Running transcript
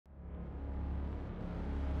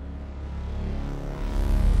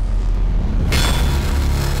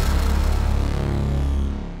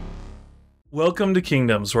Welcome to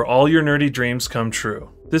Kingdoms, where all your nerdy dreams come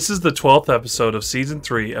true. This is the 12th episode of Season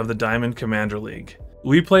 3 of the Diamond Commander League.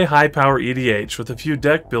 We play high-power EDH with a few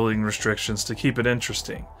deck building restrictions to keep it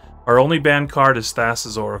interesting. Our only banned card is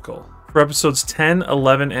Thassa's Oracle. For episodes 10,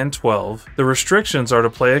 11, and 12, the restrictions are to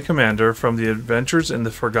play a commander from the Adventures in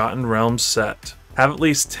the Forgotten Realms set, have at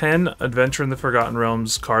least 10 Adventure in the Forgotten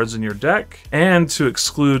Realms cards in your deck, and to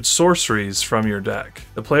exclude sorceries from your deck.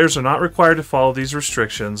 The players are not required to follow these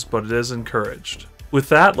restrictions, but it is encouraged. With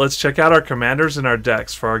that, let's check out our commanders and our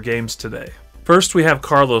decks for our games today. First, we have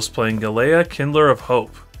Carlos playing Galea, Kindler of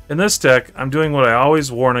Hope. In this deck, I'm doing what I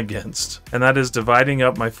always warn against, and that is dividing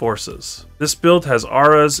up my forces. This build has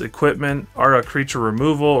auras, equipment, aura creature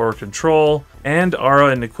removal or control, and aura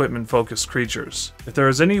and equipment focused creatures. If there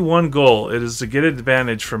is any one goal, it is to get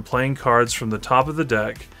advantage from playing cards from the top of the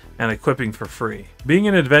deck and equipping for free. Being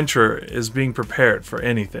an adventurer is being prepared for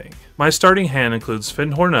anything. My starting hand includes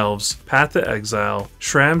Fyndhorn Elves, Path to Exile,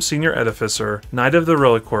 Shram Senior Edificer, Knight of the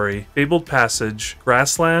Reliquary, Fabled Passage,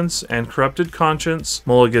 Grasslands, and Corrupted Conscience,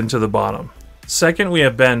 mulligan to the bottom. Second, we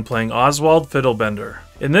have Ben playing Oswald Fiddlebender.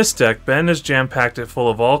 In this deck, Ben is jam-packed it full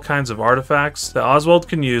of all kinds of artifacts that Oswald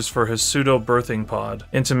can use for his pseudo-birthing pod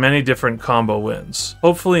into many different combo wins.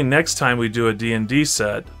 Hopefully next time we do a D&D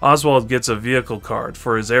set, Oswald gets a vehicle card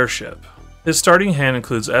for his airship. His starting hand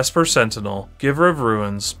includes Esper Sentinel, Giver of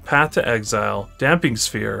Ruins, Path to Exile, Damping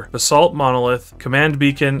Sphere, Basalt Monolith, Command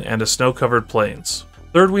Beacon, and a Snow-Covered Plains.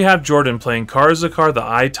 Third, we have Jordan playing Karazikar the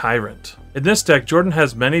Eye Tyrant. In this deck, Jordan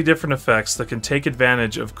has many different effects that can take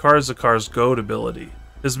advantage of Karazikar's Goad ability.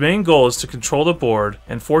 His main goal is to control the board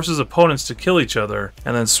and force his opponents to kill each other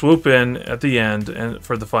and then swoop in at the end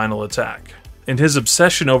for the final attack. In his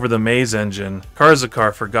obsession over the maze engine,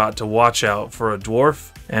 Karazikar forgot to watch out for a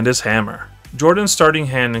dwarf and his hammer. Jordan's starting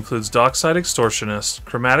hand includes Dockside Extortionist,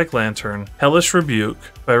 Chromatic Lantern, Hellish Rebuke,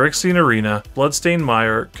 Phyrexian Arena, Bloodstained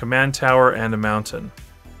Mire, Command Tower, and a Mountain.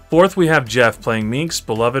 Fourth, we have Jeff playing Minsc's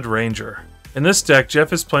Beloved Ranger. In this deck,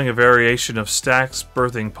 Jeff is playing a variation of Stack's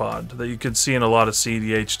Birthing Pod that you can see in a lot of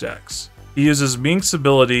CEDH decks. He uses Minsc's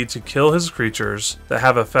ability to kill his creatures that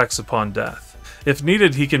have effects upon death. If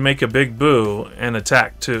needed, he can make a big boo and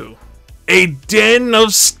attack too. A den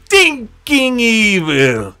of stinking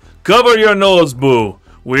evil! Cover your nose, boo!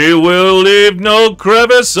 We will leave no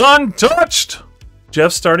crevice untouched!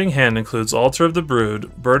 Jeff's starting hand includes Altar of the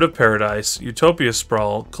Brood, Bird of Paradise, Utopia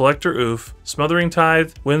Sprawl, Collector Oof, Smothering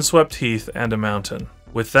Tithe, Windswept Heath, and a Mountain.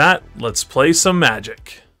 With that, let's play some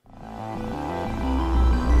Magic.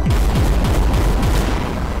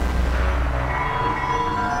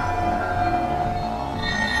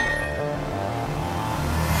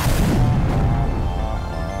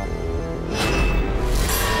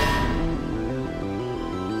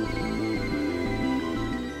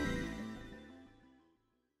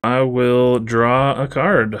 I will draw a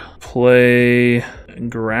card. Play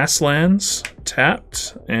Grasslands,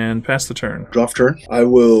 tapped, and pass the turn. Draw for turn. I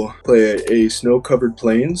will play a Snow-Covered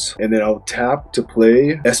Plains, and then I'll tap to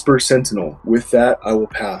play Esper Sentinel. With that, I will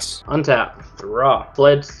pass. Untap. Draw.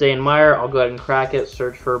 Bloodstained Mire. I'll go ahead and crack it,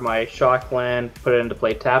 search for my shock land, put it into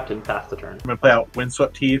play tapped, and pass the turn. I'm going to play out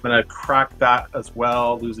Windswept Heath. I'm going to crack that as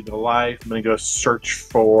well, losing a life. I'm going to go search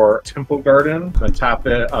for Temple Garden. I'm going to tap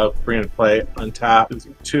it. I'll bring it to play untap.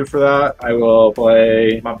 Losing 2 for that. I will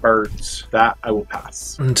play my birds. That I will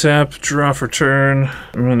pass. Untap, draw for turn.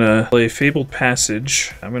 I'm going to play Fabled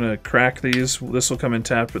Passage. I'm going to crack these. This will come in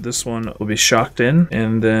tapped, but this one will be shocked in.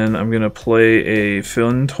 And then I'm going to play a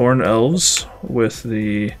Fyndhorn Elves with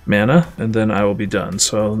the mana, and then I will be done.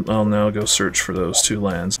 So I'll now go search for those 2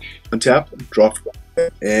 lands. Untap, draw for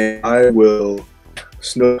turn, and I will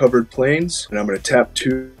Snow-Covered Plains, and I'm going to tap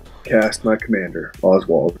 2, cast my commander,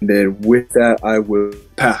 Oswald. And then with that, I will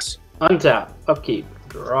pass. Untap. Upkeep.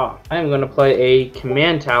 Draw. I am going to play a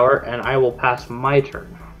Command Tower, and I will pass my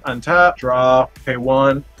turn. Untap, draw, pay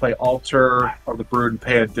 1, play Altar of the Brood, and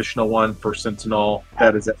pay an additional 1 for Sentinel.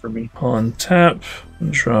 That is it for me. On tap,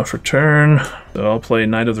 draw for turn. So I'll play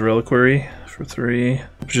Knight of the Reliquary for 3.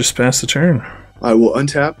 Just pass the turn. I will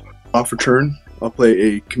untap, draw for turn. I'll play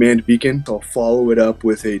a Command Beacon. I'll follow it up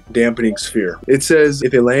with a Dampening Sphere. It says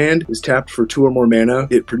if a land is tapped for 2 or more mana,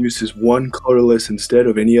 it produces 1 colorless instead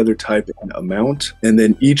of any other type and amount. And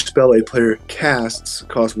then each spell a player casts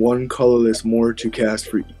costs 1 colorless more to cast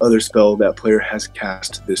for other spell that player has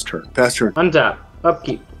cast this turn. Pass turn. Untap.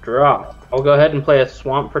 Upkeep. Draw. I'll go ahead and play a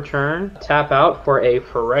Swamp for turn. Tap out for a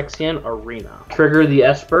Phyrexian Arena. Trigger the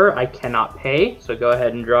Esper. I cannot pay, so go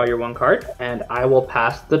ahead and draw your 1 card, and I will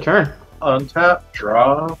pass the turn. untap,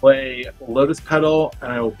 draw, play Lotus Petal,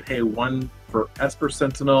 and I will pay 1 for Esper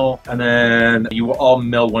Sentinel, and then you will all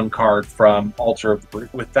mill 1 card from Altar of the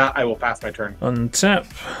Brute. With that, I will pass my turn. Untap,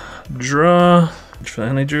 draw,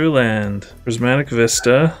 finally drew land. Prismatic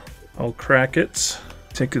Vista, I'll crack it,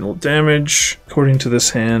 take a little damage. According to this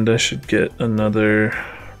hand, I should get another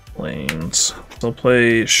Plains. I'll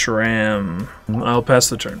play Shram. I'll pass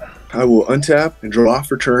the turn. I will untap and draw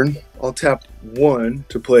for turn. I'll tap 1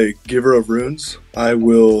 to play Giver of Runes. I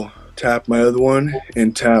will tap my other one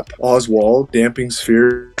and tap Oswald, Damping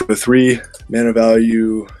Sphere, a 3 mana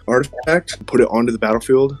value artifact, put it onto the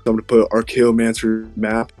battlefield. So I'm going to put Archaeomancer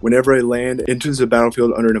Map. Whenever a land enters the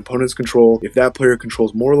battlefield under an opponent's control, if that player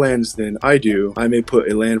controls more lands than I do, I may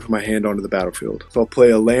put a land from my hand onto the battlefield. So I'll play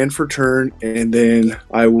a land for turn, and then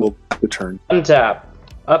I will the turn. Untap,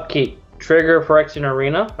 upkeep, trigger Phyrexian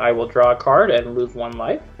Arena. I will draw a card and lose 1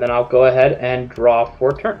 life. Then I'll go ahead and draw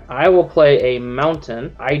for turn. I will play a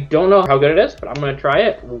mountain. I don't know how good it is, but I'm going to try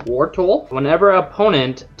it. War Toll. Whenever an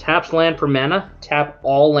opponent taps land for mana, tap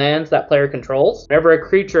all lands that player controls. Whenever a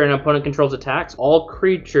creature an opponent controls attacks, all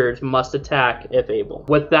creatures must attack if able.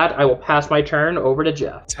 With that, I will pass my turn over to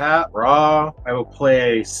Jeff. Tap, draw. I will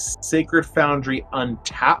play a Sacred Foundry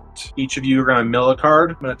untapped. Each of you are going to mill a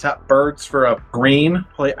card. I'm going to tap Birds for a green.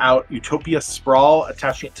 Play out Utopia Sprawl,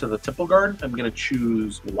 attaching it to the Temple Garden. I'm going to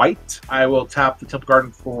choose white. I will tap the Temple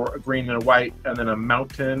Garden for a green and a white, and then a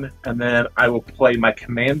mountain, and then I will play my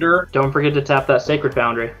commander. Don't forget to tap that Sacred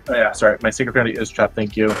Foundry. Oh yeah, sorry, my Sacred Foundry is trapped,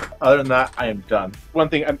 thank you. Other than that, I am done. One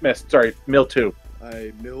thing I missed, sorry, mill 2.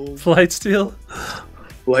 I mill Flightsteel.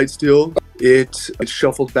 Blightsteel. It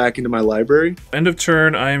shuffled back into my library. End of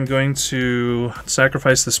turn, I am going to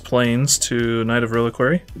sacrifice this Plains to Knight of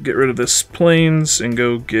Reliquary. Get rid of this Plains and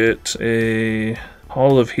go get a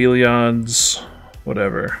Hall of Heliod's,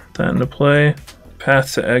 whatever. That into play.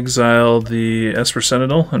 Path to exile the Esper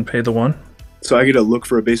Sentinel and pay the 1. So I get to look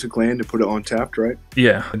for a basic land to put it on tapped, right?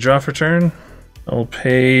 Yeah. Draw for turn. I'll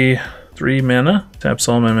pay 3 mana. Taps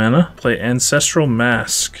all my mana. Play Ancestral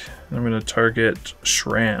Mask. I'm going to target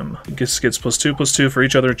Shram. It gets +2/+2 for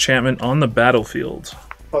each other enchantment on the battlefield.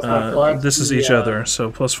 This is each other, so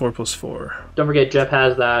 +4/+4. Don't forget, Jeff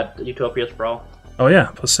has that Utopia Sprawl. Oh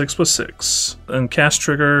yeah, +6/+6. And cast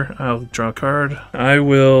trigger, I'll draw a card. I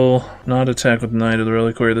will not attack with Knight of the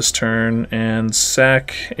Reliquary this turn and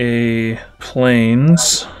sack a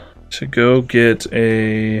Plains to go get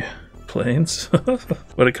a Plains.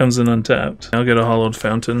 But it comes in untapped. I'll get a Hollowed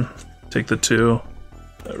Fountain. Take the 2.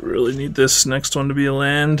 I really need this next one to be a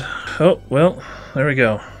land. Oh, well, there we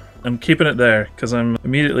go. I'm keeping it there, because I'm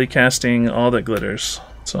immediately casting all that glitters.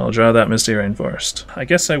 So I'll draw that Misty Rainforest. I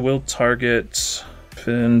guess I will target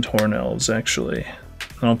Finned Horn Elves, actually.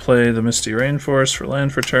 I'll play the Misty Rainforest for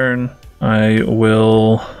land for turn. I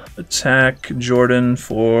will attack Jordan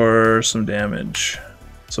for some damage.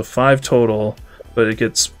 So 5 total, but it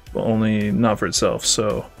gets only not for itself,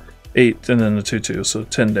 so 8 and then a 2/2, so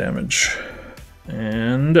 10 damage.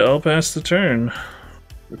 And I'll pass the turn.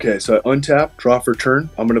 Okay, so I untap, draw for turn.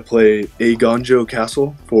 I'm going to play a Gonjo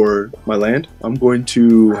Castle for my land. I'm going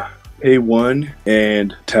to pay 1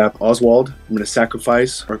 and tap Oswald. I'm going to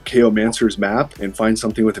sacrifice Archaeomancer's Map and find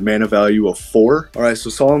something with a mana value of 4. Alright, so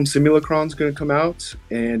Solemn Simulacron's going to come out,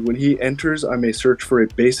 and when he enters, I may search for a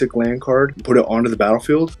basic land card and put it onto the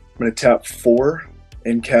battlefield. I'm going to tap 4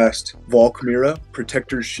 and cast Valkmira,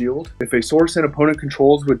 Protector's Shield. If a source an opponent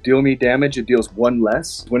controls would deal me damage, it deals 1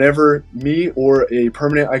 less. Whenever me or a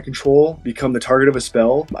permanent I control become the target of a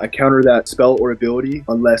spell, I counter that spell or ability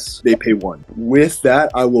unless they pay 1. With that,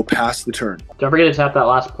 I will pass the turn. Don't forget to tap that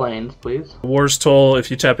last Plains, please. War's Toll, if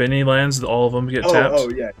you tap any lands, all of them get tapped. Oh,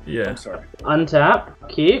 yeah. Yeah. I'm sorry. Untap,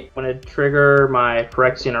 keep. I'm going to trigger my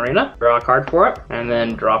Phyrexian Arena, draw a card for it, and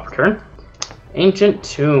then draw for turn. Ancient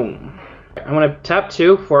Tomb. I'm going to tap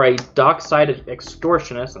 2 for a Dock-Sided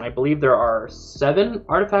Extortionist, and I believe there are 7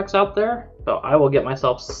 artifacts out there. So I will get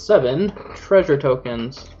myself 7 treasure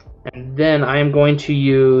tokens. And then I am going to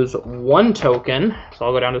use 1 token, so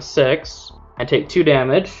I'll go down to 6, and take 2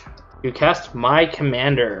 damage. You cast my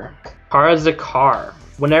commander, Karazikar.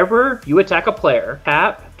 Whenever you attack a player,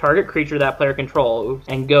 tap target creature that player controls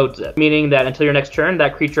and goads it, meaning that until your next turn,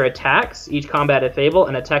 that creature attacks each combat if able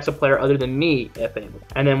and attacks a player other than me if able.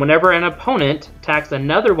 And then whenever an opponent attacks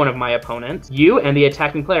another one of my opponents, you and the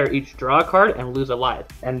attacking player each draw a card and lose a life.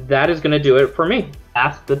 And that is going to do it for me.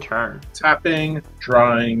 Pass the turn. Tapping,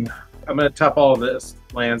 drawing, I'm going to tap all of this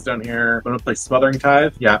lands down here. I'm going to play Smothering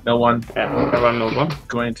Tithe. Yeah, mill one. Yeah, everyone knows one.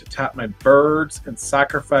 Going to tap my birds and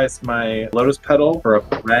sacrifice my Lotus Petal for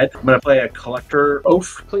a red. I'm going to play a Collector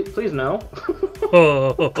Oath. Please no.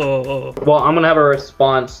 Oh. Well, I'm gonna have a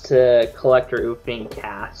response to Collector Oof being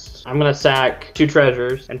cast. I'm gonna sack 2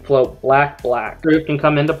 treasures and float black. Oof can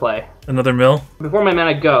come into play. Another mill? Before my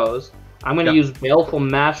mana goes, I'm gonna use Baleful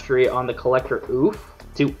Mastery on the Collector Oof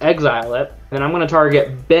to exile it. Then I'm gonna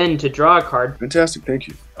target Ben to draw a card. Fantastic, thank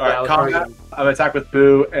you. All right, combat. I'm going to attack with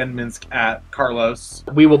Boo and Minsc at Carlos.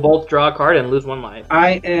 We will both draw a card and lose 1 life.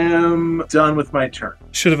 I am done with my turn.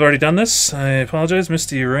 Should have already done this. I apologize.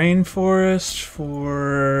 Misty Rainforest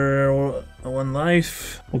for 1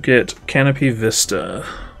 life. We'll get Canopy Vista.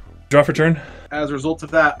 Draw for turn. As a result of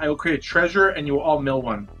that, I will create a treasure and you will all mill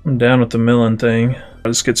 1. I'm down with the milling thing.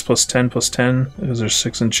 This gets +10/+10 because there's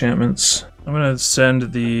 6 enchantments. I'm going to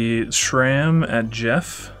send the Shram at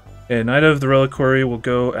Jeff. Okay, Knight of the Reliquary will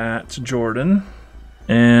go at Jordan.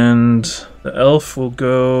 And the Elf will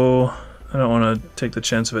go... I don't want to take the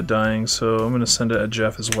chance of it dying, so I'm going to send it at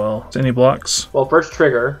Jeff as well. Any blocks? Well, first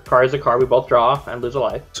trigger, Karazikar, we both draw and lose a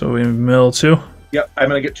life. So we mill 2. Yep, I'm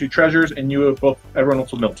going to get 2 treasures and you both, everyone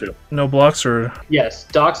else will mill 2. No blocks or... Yes,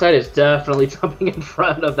 Dockside is definitely jumping in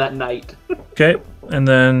front of that knight. Okay, and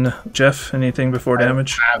then Jeff, anything before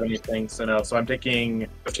damage? I don't have anything, so no. So I'm taking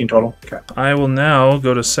 15 total. Okay. I will now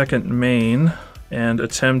go to second main and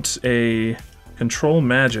attempt a control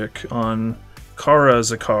magic on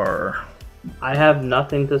Karazikar. I have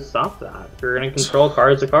nothing to stop that. You're going to control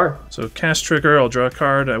Karazikar. So cast trigger, I'll draw a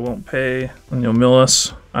card, I won't pay, and you'll mill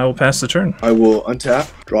us. I will pass the turn. I will untap,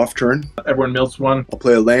 draw for turn. Everyone mills 1. I'll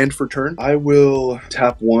play a land for turn. I will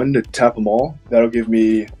tap 1 to tap them all. That'll give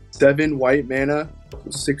me 7 white mana,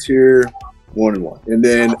 6 here, 1 and 1. And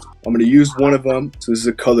then I'm going to use one of them. So this is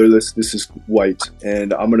a colorless, this is white.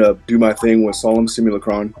 And I'm going to do my thing with Solemn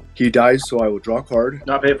Simulacron. He dies, so I will draw a card.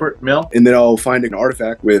 Not pay for it, mill. And then I'll find an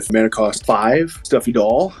artifact with mana cost 5, Stuffy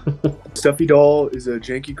Doll. Stuffy Doll is a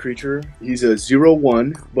janky creature. He's a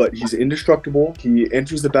 0/1, but he's indestructible. He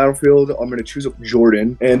enters the battlefield. I'm going to choose a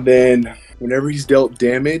Jordan. And then whenever he's dealt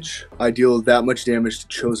damage, I deal that much damage to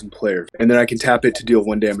chosen player. And then I can tap it to deal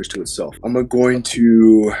 1 damage to itself. I'm going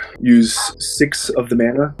to use 6 of the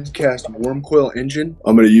mana. Cast Wormcoil Engine.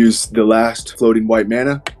 I'm going to use the last floating white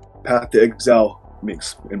mana. Path to Exile.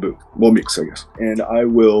 Minsc and Boo. Well, Minsc, I guess. And I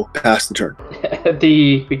will pass the turn. At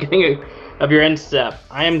the beginning of your end step,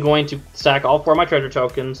 I am going to stack all 4 of my treasure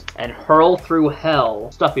tokens and hurl through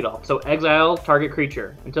hell Stuffy Doll. So exile target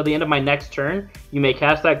creature. Until the end of my next turn, you may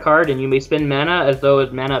cast that card and you may spend mana as though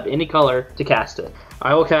it's mana of any color to cast it.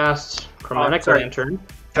 I will cast Chromatic Lantern.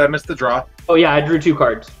 Did I miss the draw? Oh yeah, I drew 2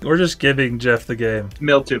 cards. We're just giving Jeff the game.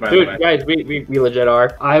 Mill 2, by the way. Dude, guys, we legit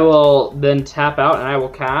are. I will then tap out and I will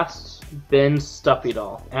cast Ben's Stuffy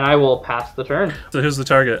Doll. And I will pass the turn. So who's the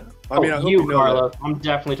target? I mean, I hope you, know Carlos. that. I'm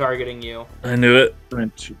definitely targeting you. I knew it. I'm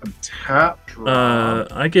going to untap, draw.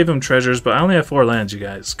 I gave him treasures, but I only have 4 lands, you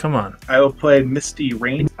guys. Come on. I will play Misty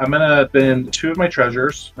Rain. I'm going to bend 2 of my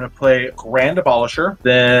treasures. I'm going to play Grand Abolisher.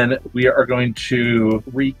 Then we are going to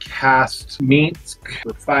recast Minsc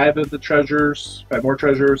with 5 of the treasures, 5 more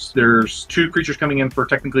treasures. There's 2 creatures coming in for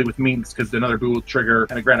technically with Minsc because another Boo will trigger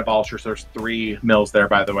and a Grand Abolisher, so there's 3 mills there,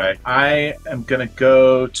 by the way. I am going to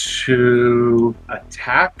go to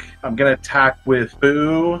attack. I'm going to attack with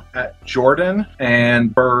Boo at Jordan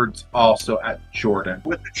and Birds also at Jordan.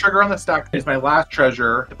 With the trigger on the stack is my last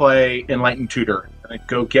treasure to play Enlightened Tutor. And I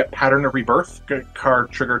go get Pattern of Rebirth, get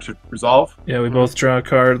card trigger to resolve. Yeah, we both draw a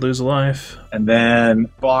card, lose a life. And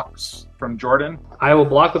then blocks from Jordan. I will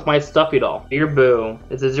block with my Stuffy Doll. Your Boo.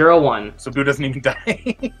 It's a 0/1. So Boo doesn't even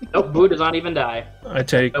die. Nope, Boo does not even die. I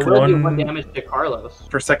take I will do 1 1. damage to Carlos.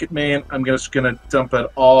 For second main, I'm just going to dump it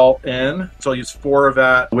all in. So I'll use 4 of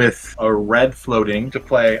that with a red floating to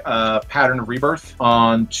play Pattern of Rebirth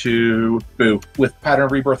onto Boo. With Pattern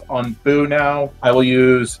of Rebirth on Boo now, I will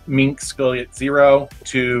use Minsc at 0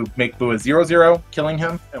 to make Boo a 0/0, killing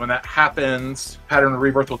him. And when that happens, Pattern of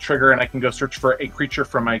Rebirth will trigger and I can go search for a creature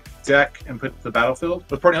from my deck and put it to the battlefield.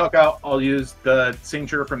 With Protein Hulk out, I'll use the same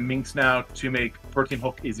trigger from Minsc now to make Protein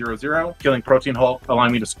Hulk a 0/0, killing Protein Hulk,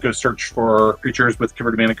 allowing me to go search for creatures with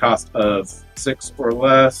converted mana cost of 6 or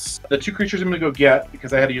less. The 2 creatures I'm going to go get,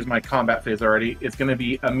 because I had to use my combat phase already, is going to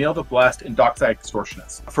be Emil the Blessed and Dockside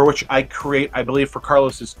Extortionist, for which I create, I believe for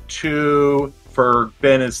Carlos is 2, for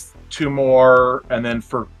Ben is 2 more, and then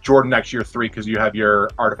for Jordan next year 3 because you have your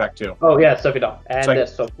artifact too. Oh yeah, Stuffy Doll. And So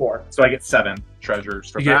this, so 4. So I get 7 treasures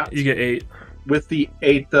from that. You get 8. With the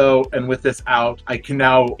 8 though, and with this out, I can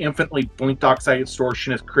now infinitely blink Dockside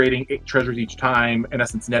Extortionist, creating 8 treasures each time, in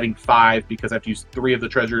essence netting 5 because I have to use 3 of the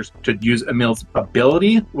treasures to use Emil's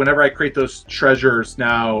ability. Whenever I create those treasures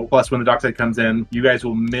now, plus when the Dockside comes in, you guys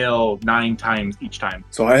will mill 9 times each time.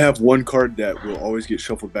 So I have one card that will always get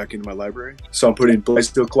shuffled back into my library. So I'm putting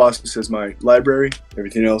Blightsteel Colossus as my library.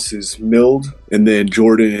 Everything else is milled, and then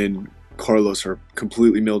Jordan and Carlos are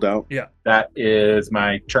completely milled out. Yeah. That is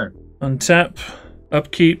my turn. Untap,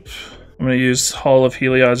 upkeep. I'm going to use Hall of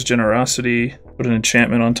Heliod's Generosity, put an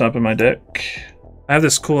enchantment on top of my deck. I have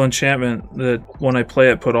this cool enchantment that when I play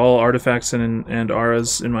it, put all artifacts and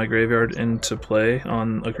auras in my graveyard into play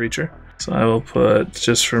on a creature. So I will put,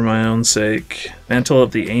 just for my own sake, Mantle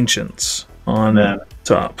of the Ancients on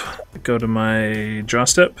top. Go to my draw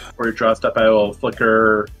step. For your draw step, I will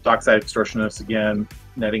flicker Dockside Extortionist again,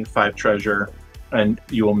 netting 5 treasure, and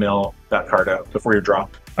you will mill that card out before your draw.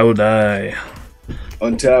 I will die.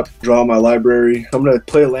 Untap, draw my library. I'm going to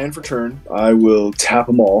play a land for turn. I will tap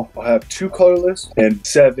them all. I'll have 2 colorless and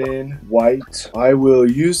 7 white. I will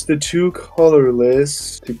use the 2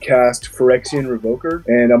 colorless to cast Phyrexian Revoker,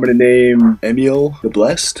 and I'm going to name Emil the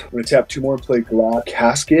Blessed. I'm going to tap 2 more and play Galea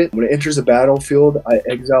Casket. When it enters the battlefield, I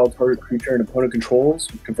exile target creature and opponent controls,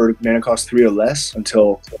 convert mana cost 3 or less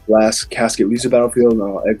until the last casket leaves the battlefield, and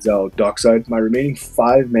I'll exile Dockside. My remaining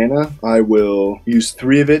 5 mana, I will use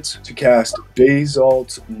 3 of it to cast Basalt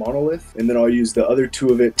Monolith, and then I'll use the other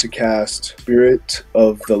 2 of it to cast Spirit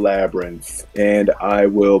of the Labyrinth, and I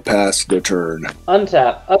will pass the turn.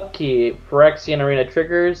 Untap, upkeep, Phyrexian Arena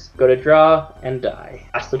triggers, go to draw, and die.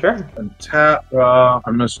 Pass the turn. Untap, draw.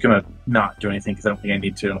 I'm just going to not do anything because I don't think I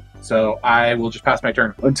need to. So I will just pass my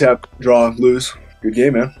turn. Untap, draw, lose. Good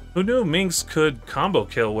game, man. Who knew Minsc could combo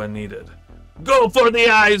kill when needed? Go for the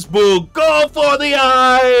eyes, Boo! Go for the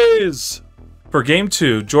eyes! For Game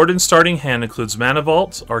 2, Jordan's starting hand includes Mana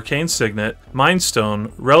Vault, Arcane Signet, Mind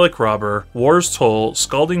Stone, Relic Robber, War's Toll,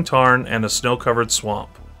 Scalding Tarn, and a Snow-Covered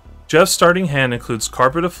Swamp. Jeff's starting hand includes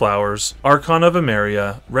Carpet of Flowers, Archon of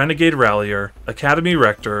Emeria, Renegade Rallier, Academy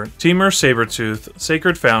Rector, Temur Sabertooth,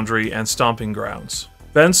 Sacred Foundry, and Stomping Grounds.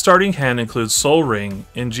 Ben's starting hand includes Soul Ring,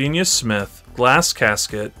 Ingenious Smith, Glass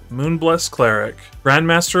Casket, Moonblessed Cleric,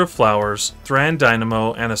 Grandmaster of Flowers, Thran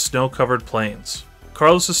Dynamo, and a Snow-Covered Plains.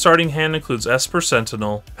 Carlos' starting hand includes Esper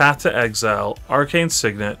Sentinel, Path to Exile, Arcane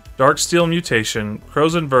Signet, Darksteel Mutation,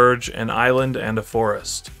 Crozen Verge, an Island, and a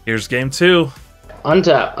Forest. Here's Game 2.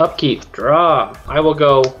 Untap, upkeep, draw. I will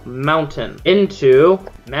go Mountain, into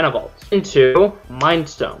Mana Vault, into Mind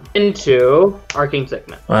Stone, into Arcane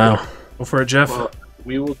Signet. Wow. Go for it, Jeff.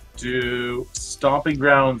 We will do Stomping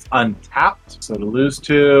Grounds untapped. So to lose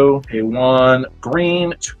 2, pay 1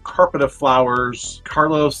 green to Carpet of Flowers.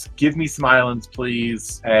 Carlos, give me some islands,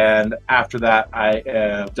 please. And after that, I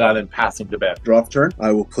am done and passing to bed. Draw turn.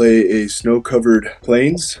 I will play a Snow-Covered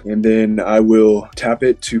Plains, and then I will tap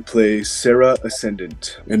it to play Serra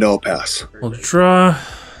Ascendant, and I'll pass. We'll draw.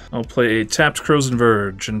 I'll play a tapped Crozen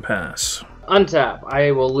Verge and pass. Untap, I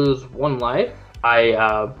will lose 1 life.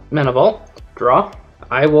 I Mana Vault, draw.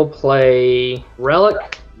 I will play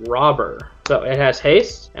Relic Robber. So it has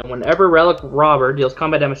haste, and whenever Relic Robber deals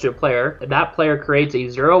combat damage to a player, that player creates a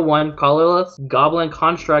 0/1 colorless Goblin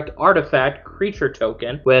Construct artifact creature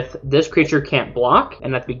token with this creature can't block,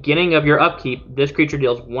 and at the beginning of your upkeep, this creature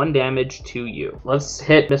deals 1 damage to you. Let's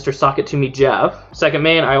hit Mr. Sock It To Me Jeff. Second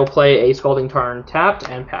main, I will play a Scalding Tarn tapped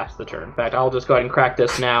and pass the turn. In fact, I'll just go ahead and crack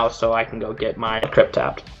this now so I can go get my Crypt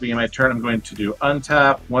tapped. Being my turn, I'm going to do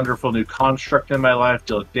untap, wonderful new construct in my life,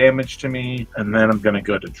 deal damage to me, and then I'm going to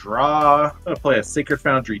go to draw. I'm going to play a Sacred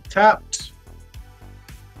Foundry tapped.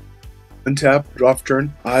 Untap, draw for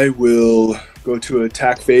turn. I will go to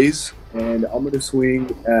attack phase, and I'm going to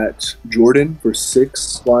swing at Jordan for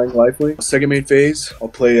 6 flying lifelink. Second main phase, I'll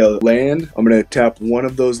play a land. I'm going to tap one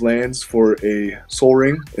of those lands for a Soul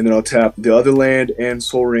Ring, and then I'll tap the other land and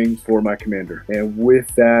Soul Ring for my commander. And with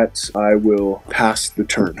that, I will pass the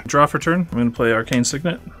turn. Draw for turn. I'm going to play Arcane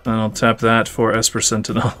Signet, and I'll tap that for Esper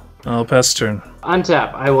Sentinel. I'll pass the turn.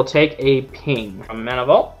 Untap, I will take a ping from Mana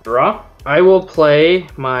Vault, draw. I will play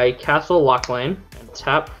my Castle Locklane and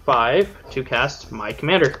tap 5 to cast my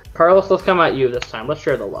commander. Carlos, let's come at you this time. Let's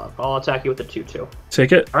share the love. I'll attack you with a 2/2.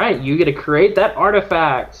 Take it. Alright, you get to create that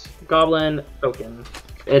artifact. Goblin token.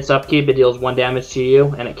 Its upkeep, it deals 1 damage to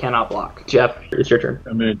you, and it cannot block. Jeff, it's your turn.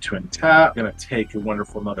 I'm going to untap. I'm going to take a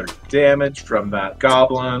wonderful another damage from that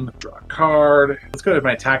goblin. Draw a card. Let's go to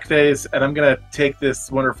my attack phase, and I'm going to take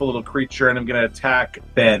this wonderful little creature, and I'm going to attack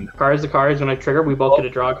Ben. Karazikar is going to trigger. We both get to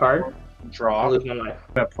draw a card. draw. Lose 1 life.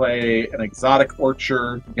 I'm going to play an Exotic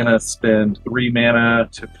Orchard. I'm going to spend 3 mana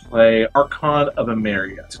to play Archon of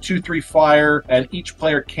Emeria. It's a 2/3 flyer, and each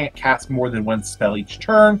player can't cast more than 1 spell each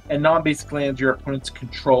turn, and non-basic lands your opponents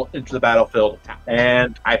control into the battlefield.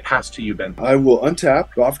 And I pass to you, Ben. I will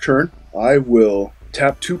untap, go off turn. I will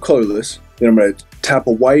tap 2 colorless. Then I'm going to tap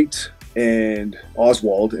a white and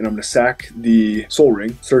Oswald, and I'm going to sack the Soul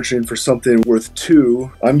Ring, searching for something worth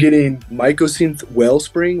 2. I'm getting Mycosynth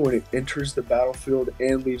Wellspring. When it enters the battlefield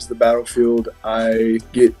and leaves the battlefield, I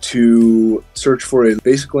get to search for a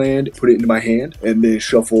basic land, put it into my hand, and then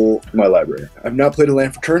shuffle my library. I've not played a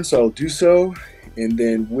land for turn, so I'll do so. And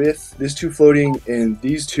then with this 2 floating and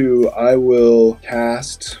these 2, I will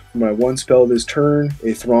cast my 1 spell this turn,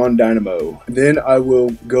 a Thrawn Dynamo. Then I will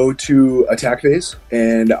go to attack phase,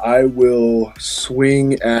 and I will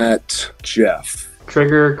swing at Jeff.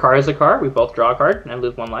 Trigger Karazikar. We both draw a card and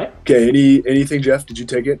lose 1 life. Okay, anything, Jeff? Did you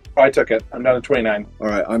take it? I took it. I'm down to 29. All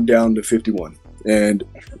right, I'm down to 51. And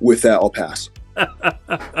with that, I'll pass.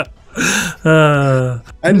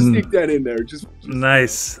 I just sneak that in there. Just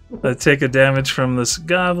nice. I take a damage from this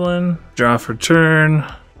goblin. Draw for turn.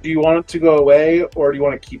 Do you want it to go away, or do you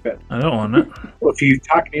want to keep it? I don't want it. Well, if you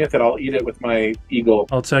attack me with it, I'll eat it with my eagle.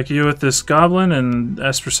 I'll attack you with this goblin, and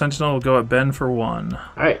Esper Sentinel will go at Ben for 1.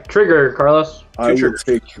 Alright, trigger, Carlos. I will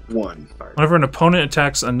take 1. Whenever an opponent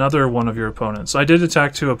attacks another one of your opponents. I did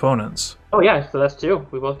attack 2 opponents. Oh yeah, so that's 2.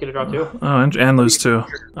 We both get to draw 2. Oh, and lose 2.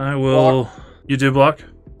 I will... Block. You do block?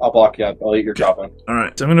 I'll block you. I'll eat your goblin.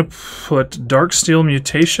 Alright, so I'm going to put Darksteel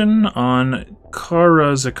Mutation on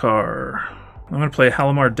Karazikar. I'm going to play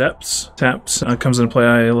Halimar Depths. Taps. Comes into play.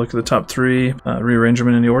 I look at the top 3, rearrange them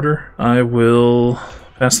in any order. I will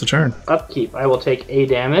pass the turn. Upkeep. I will take a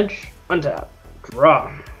damage. Untap.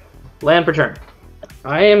 Draw. Land per turn.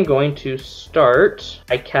 I am going to start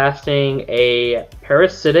by casting a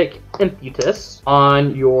Parasitic Impetus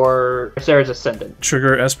on your Sarah's Ascendant.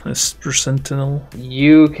 Trigger Esper Sentinel.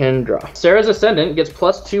 You can draw. Sarah's Ascendant gets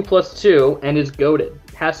 +2/+2 and is goaded.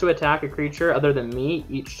 Has to attack a creature other than me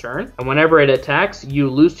each turn, and whenever it attacks, you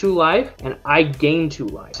lose 2 life and I gain 2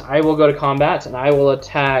 life. I will go to combat and I will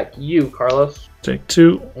attack you, Carlos. Take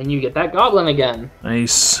 2. And you get that goblin again.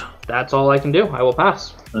 Nice. That's all I can do. I will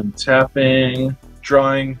pass. Untapping,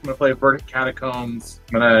 drawing. I'm gonna play Verdant Catacombs.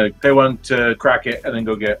 I'm gonna pay 1 to crack it and then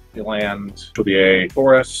go get a land, which will be a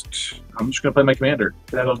forest. I'm just gonna play my commander.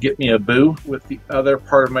 That'll get me a boo. With the other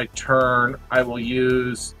part of my turn, I will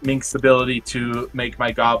use Minsc's ability to make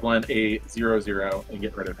my goblin a 0/0 and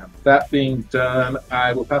get rid of him. That being done,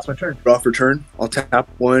 I will pass my turn. draw for turn. I'll tap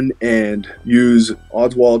 1 and use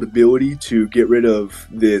Oswald ability to get rid of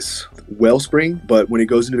this Wellspring, but when it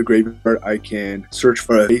goes into the graveyard, I can search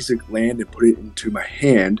for a basic land and put it into my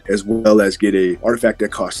hand, as well as get a artifact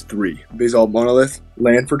that costs 3. Basalt Monolith,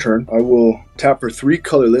 land for turn. I will tap for 3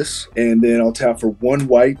 colorless, and then I'll tap for 1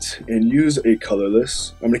 white and use a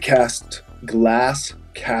colorless. I'm going to cast Glass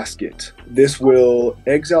Casket. This will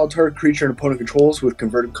exile target creature an opponent controls with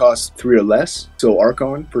converted cost 3 or less, so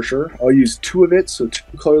Archon for sure. I'll use 2 of it, so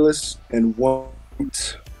 2 colorless and 1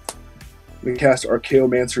 white. We cast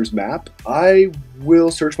Archaeomancer's Map. I will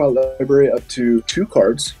search my library up to 2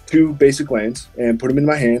 cards, 2 basic lands, and put them in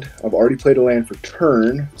my hand. I've already played a land for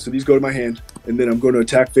turn, so these go to my hand. And then I'm going to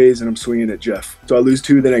attack phase and I'm swinging at Jeff. So I lose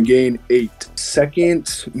 2, then I gain 8.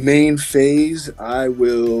 Second main phase, I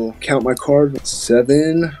will count my card.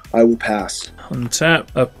 7. I will pass. Untap,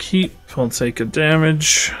 upkeep. I'll take a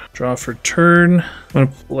damage. Draw for turn. I'm going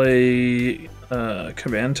to play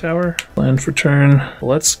Command Tower. Land for turn.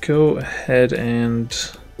 Let's go ahead and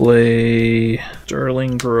play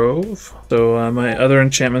Sterling Grove. So my other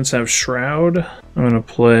enchantments have Shroud. I'm going to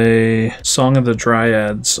play Song of the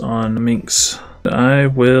Dryads on Minsc. I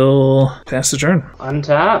will pass the turn.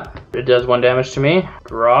 Untap. It does 1 damage to me.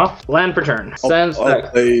 Draw. Land per turn.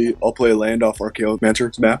 I'll play a land off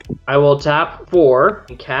Archaeomancer's Map. I will tap 4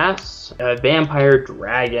 and cast a Vampire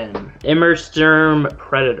Dragon. Immersturm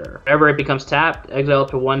Predator. Whenever it becomes tapped, exile up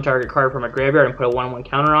to 1 target card from a graveyard and put a 1/1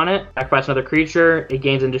 counter on it. Sacrifice another creature. It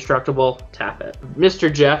gains indestructible. Tap it.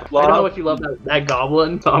 Mr. Jeff, I know how much you love that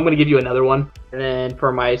goblin, so I'm going to give you another one. And then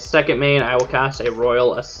for my second main, I will cast a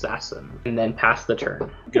Royal Assassin and then pass the turn.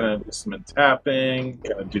 Gonna do some tapping,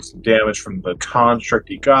 gonna do some damage from the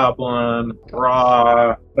Constructy Goblin,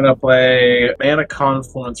 draw, I'm gonna play Mana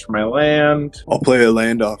Confluence for my land. I'll play a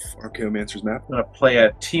land off Archaeomancer's map. I'm gonna play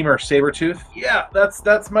a Teamer Sabertooth. Yeah,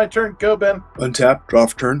 that's my turn. Go, Ben. Untap, draw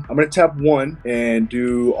for turn. I'm going to tap 1 and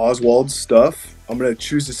do Oswald's stuff. I'm going to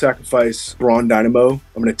choose to sacrifice Brawn Dynamo.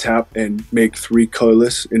 I'm going to tap and make 3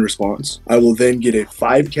 colorless in response. I will then get a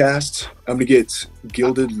 5 cast. I'm going to get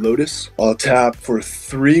Gilded Lotus. I'll tap for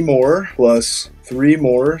 3 more plus 3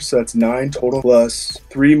 more, so that's 9 total, plus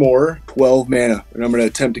 3 more, 12 mana. And I'm going to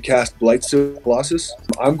attempt to cast Blightsteel Colossus.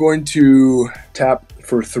 I'm going to tap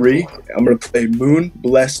for 3. I'm going to play Moon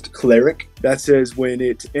Blessed Cleric. That says when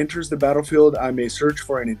it enters the battlefield, I may search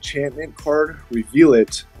for an enchantment card, reveal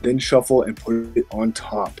it, then shuffle and put it on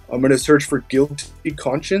top. I'm going to search for Guilty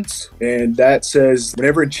Conscience, and that says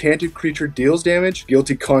whenever enchanted creature deals damage,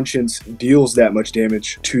 Guilty Conscience deals that much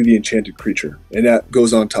damage to the enchanted creature, and that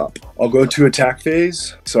goes on top. I'll go to attack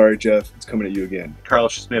phase. Sorry, Jeff, it's coming at you again.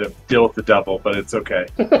 Carlos just made a deal with the devil, but it's okay.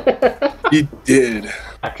 He did.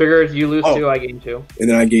 That triggers, you lose 2, I gain 2. And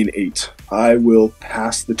then I gain 8. I will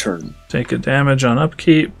pass the turn. Take a damage on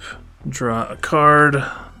upkeep. Draw a card.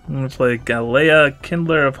 I'm going to play Galea,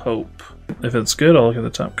 Kindler of Hope. If it's good, I'll look at the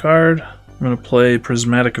top card. I'm going to play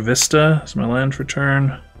Prismatic Vista as my land for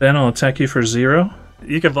turn. Then I'll attack you for 0.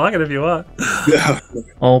 You can block it if you want. Yeah.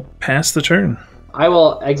 I'll pass the turn. I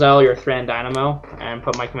will exile your Thran Dynamo and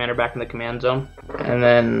put my commander back in the command zone. And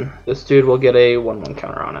then this dude will get a 1/1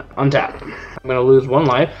 counter on it. Untap. I'm going to lose 1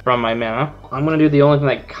 life from my mana. I'm going to do the only thing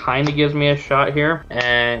that kind of gives me a shot here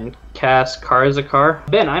and cast Karazikar.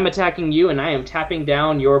 Ben, I'm attacking you and I am tapping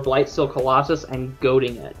down your Blightsteel Colossus and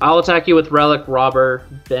goading it. I'll attack you with Relic Robber,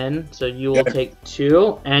 Ben, so you will take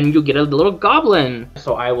 2 and you get a little goblin.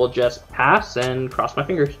 So I will just pass and cross my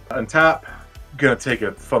fingers. Untap. Gonna take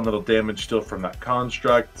a fun little damage still from that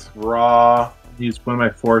construct. Raw. Use one of my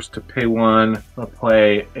force to pay 1. I'll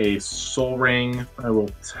play a Soul Ring. I will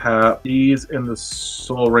tap these in the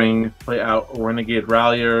Soul Ring. Play out Renegade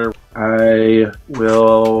Rallier. I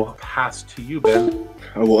will pass to you, Ben.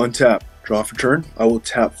 I will untap. Draw for turn. I will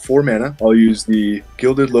tap 4 mana. I'll use the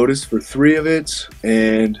Gilded Lotus for 3 of it,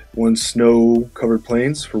 and 1 Snow-Covered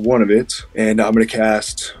Plains for 1 of it. And I'm going to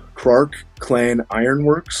cast Krark Clan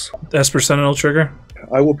Ironworks. Esper Sentinel trigger.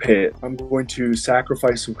 I will pay it. I'm going to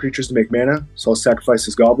sacrifice some creatures to make mana. So I'll sacrifice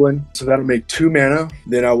this goblin. So that'll make 2 mana.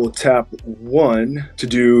 Then I will tap 1 to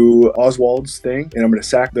do Oswald's thing. And I'm going to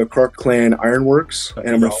sack the Krark Clan Ironworks. And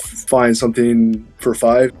I'm going to find something for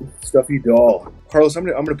 5. Stuffy Doll. Carlos, I'm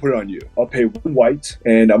gonna put it on you. I'll pay 1 white,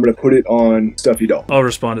 and I'm gonna put it on Stuffy Doll. I'll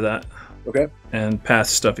respond to that. Okay. And pass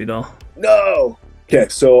Stuffy Doll. No! Okay,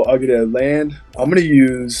 so I'll get a land. I'm gonna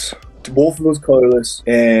use both of those colorless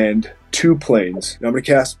and 2 planes. Now I'm going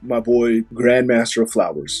to cast my boy Grandmaster of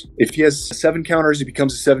Flowers. If he has 7 counters, he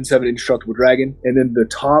becomes a 7/7 indestructible dragon. And then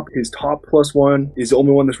his top +1 is the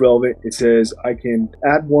only one that's relevant. It says I can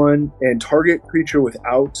add 1 and target creature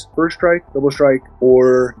without first strike, double strike,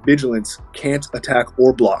 or vigilance can't attack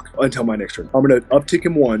or block until my next turn. I'm going to uptick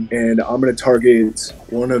him 1, and I'm going to target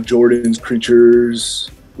one of Jordan's creatures.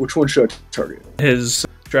 Which one should I target? His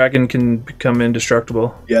dragon can become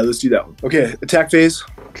indestructible. Yeah, let's do that one. Okay, attack phase.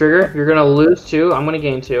 Trigger, you're going to lose 2. I'm going to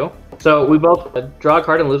gain 2. So we both draw a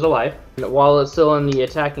card and lose a life. While it's still in the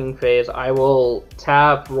attacking phase, I will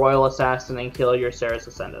tap Royal Assassin and kill your Sarah's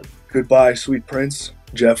Ascendant. Goodbye, sweet prince.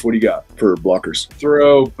 Jeff, what do you got for blockers?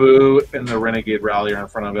 Throw Boo and the Renegade Rallier in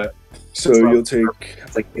front of it. So you'll take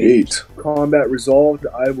like 8. Combat resolved.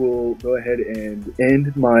 I will go ahead and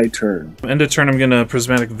end my turn. End of turn, I'm going to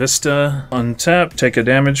Prismatic Vista, untap, take a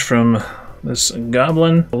damage from this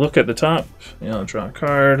goblin. I'll look at the top. Yeah, I'll draw a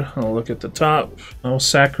card. I'll look at the top. I'll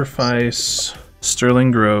sacrifice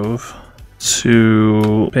Sterling Grove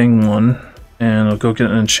to ping 1, and I'll go get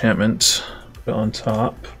an enchantment on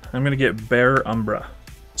top. I'm going to get Bear Umbra.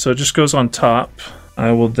 So it just goes on top.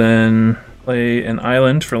 I will then play an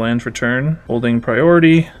island for land for turn, holding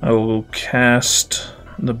priority. I will cast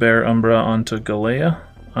the Bear Umbra onto Galea.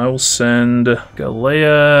 I will send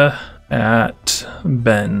Galea at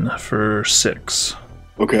Ben for 6.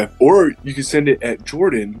 Okay. Or you can send it at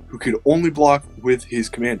Jordan, who could only block with his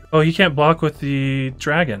commander. Oh, he can't block with the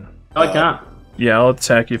dragon. Oh, I can't. Yeah, I'll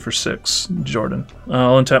attack you for 6, Jordan.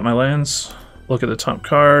 I'll untap my lands. Look at the top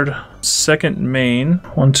card. Second main.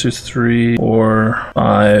 1, 2, 3, 4,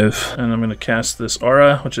 5. And I'm going to cast this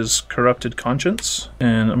aura, which is Corrupted Conscience.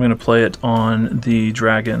 And I'm going to play it on the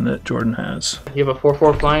dragon that Jordan has. You have a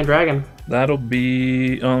 4/4 flying dragon. That'll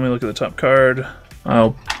be... Oh, let me look at the top card.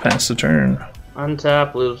 I'll pass the turn.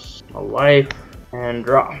 Untap, lose a life, and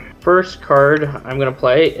draw. First card I'm going to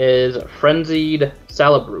play is Frenzied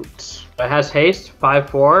Salabrute. It has haste,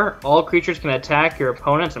 5/4. All creatures can attack your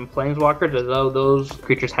opponents and planeswalkers as though those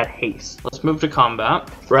creatures had haste. Let's move to combat.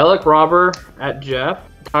 Relic Robber at Jeff.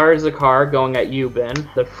 Karazikar going at you, Ben.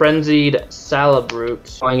 The Frenzied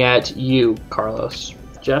Salabrute going at you, Carlos.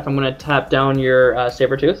 Jeff, I'm going to tap down your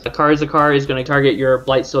Sabertooth. Karazikar is going to target your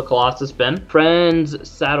Blightsteel Colossus, Ben. Friend's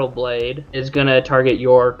Saddleblade is going to target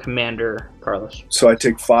your commander, Carlos. So I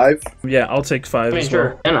take 5. Yeah, I'll take 5 as Sure.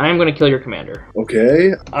 well. And I'm going to kill your commander.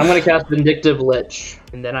 Okay. I'm going to cast Vindictive Lich,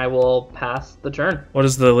 and then I will pass the turn. What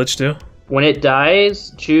does the Lich do? When it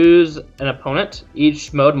dies, choose an opponent.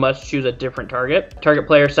 Each mode must choose a different target. Target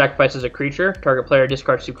player sacrifices a creature. Target player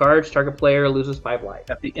discards 2 cards. Target player loses 5 life.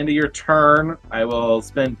 At the end of your turn, I will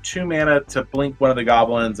spend 2 mana to blink one of the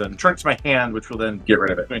goblins and turn it to my hand, which will then get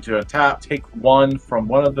rid of it. I'm going to tap, take 1 from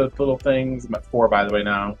one of the little things. I'm at 4, by the way,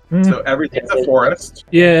 now. So everything's a forest.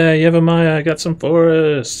 Yeah, Yavimaya, I got some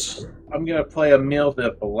forests. I'm going to play a Meal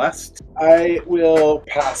the Blessed. I will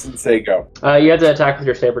pass and say go. You have to attack with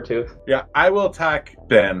your Sabertooth. Yeah, I will attack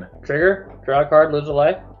Ben. Trigger, draw a card, lose a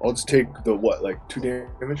life. I'll just take the what, like 2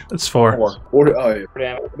 damage? It's 4. 4. Or, oh, yeah.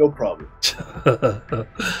 Damn. No problem.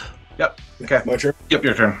 Yep. Okay. My turn? Yep,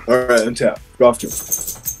 your turn. Alright, untap. Go off to.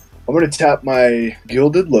 I'm going to tap my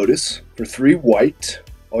Gilded Lotus for 3 white.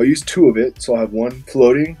 I'll use 2 of it, so I'll have 1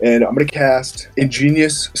 floating, and I'm going to cast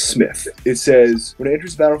Ingenious Smith. It says, when it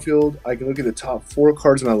enters the battlefield, I can look at the top 4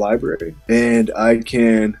 cards in my library, and I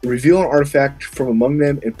can reveal an artifact from among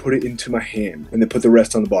them and put it into my hand, and then put the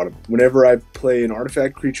rest on the bottom. Whenever I play an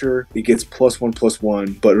artifact creature, it gets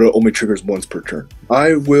 +1/+1, but it only triggers once per turn.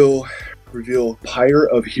 I will reveal Pyre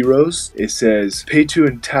of Heroes. It says, pay 2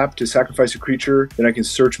 and tap to sacrifice a creature. Then I can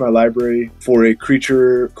search my library for a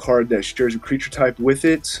creature card that shares a creature type with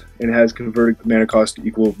it and has converted mana cost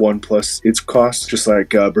equal 1 plus its cost, just like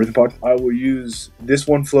Birthing Pod. I will use this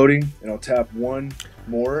one floating, and I'll tap 1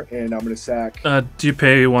 more, and I'm going to sack. Do you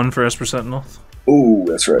pay 1 for Esper Sentinel? Oh,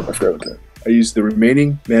 that's right. I forgot about that. I use the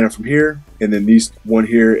remaining mana from here, and then these 1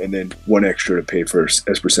 here, and then 1 extra to pay for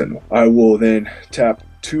Esper Sentinel. I will then tap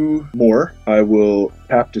 2 more. I will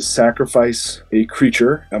tap to sacrifice a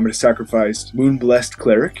creature. I'm going to sacrifice Moonblessed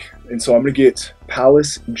Cleric. And so I'm going to get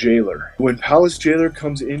Palace Jailer. When Palace Jailer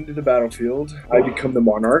comes into the battlefield, I become the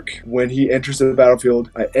Monarch. When he enters the battlefield,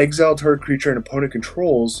 I exile target creature an opponent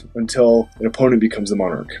controls until an opponent becomes the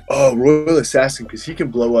Monarch. Oh, Royal Assassin, because he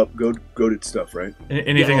can blow up goated stuff, right?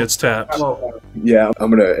 Anything that's tapped. Yeah, I'm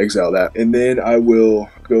going to exile that. And then I will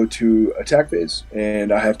go to attack phase,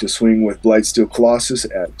 and I have to swing with Blightsteel Colossus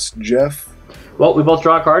at Jeff. Well, we both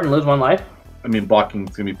draw a card and lose 1 life. I mean, blocking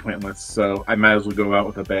is going to be pointless, so I might as well go out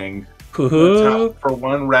with a bang. Hoo-hoo. For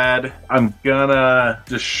 1 red, I'm gonna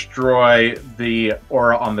destroy the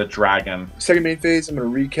aura on the dragon. Second main phase, I'm going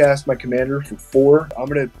to recast my commander for 4. I'm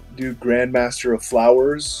going to do Grandmaster of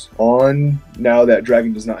Flowers on. Now that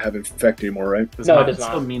dragon does not have effect anymore, right? No, it does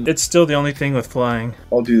not. It's still the only thing with flying.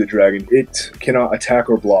 I'll do the dragon. It cannot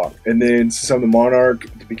attack or block. And then since I'm the Monarch,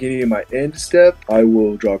 at the beginning of my end step, I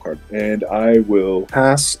will draw a card. And I will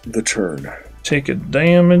pass the turn. Take a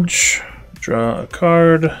damage, draw a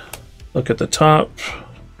card, look at the top.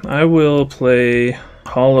 I will play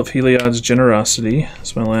Hall of Heliod's Generosity.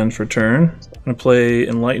 That's my land for turn. I'm going to play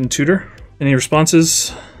Enlightened Tutor. Any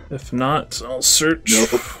responses? If not, I'll search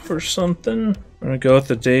for something. I'm going to go with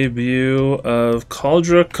the debut of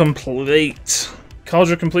Cauldron Complete.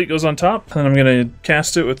 Cauldron Complete goes on top, and I'm going to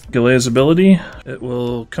cast it with Galea's ability. It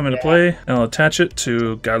will come into play, and I'll attach it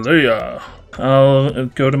to Galea. I'll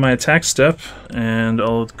go to my attack step, and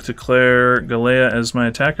I'll declare Galea as my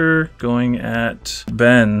attacker, going at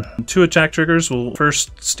Ben. 2 attack triggers. We'll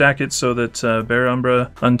first stack it so that Bear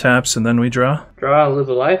Umbra untaps, and then we draw. Draw, lose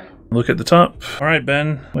a life. Look at the top. All right,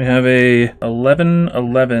 Ben. We have a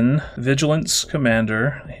 11/11 Vigilance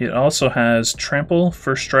Commander. He also has Trample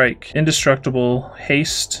for Strike, Indestructible,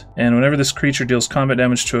 Haste, and whenever this creature deals combat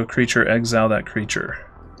damage to a creature, exile that creature.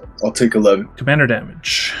 I'll take 11. Commander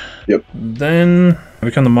damage. Yep. Then I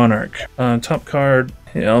become the Monarch. Top card.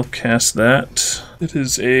 Yeah, I'll cast that. It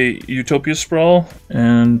is a Utopia Sprawl,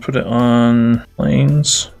 and put it on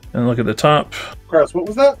Plains. And look at the top. Carlos, what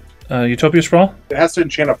was that? Utopia Sprawl? It has to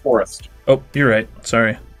enchant a forest. Oh, you're right.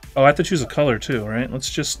 Sorry. Oh, I have to choose a color too, right?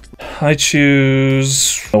 I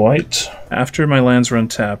choose white. After my lands run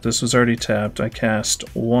tapped, this was already tapped, I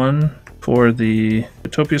cast 1 for the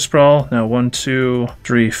Utopia Sprawl. Now 1, 2,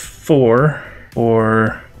 3, 4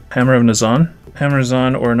 for Hammer of Nazan. Hammer is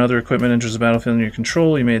on or another equipment enters the battlefield in your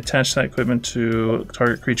control. You may attach that equipment to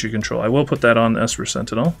target creature you control. I will put that on Esper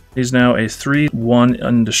Sentinel. He's now a 3/1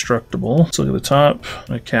 indestructible. Let's look at the top.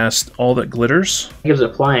 I cast All That Glitters. Gives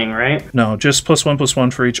it flying, right? No, just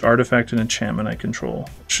 +1/+1 for each artifact and enchantment I control,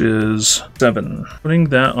 which is 7. Putting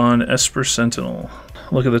that on Esper Sentinel.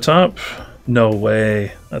 Look at the top. No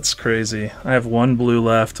way. That's crazy. I have 1 blue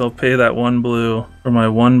left. I'll pay that 1 blue for my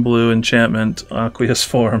 1 blue enchantment, Aqueous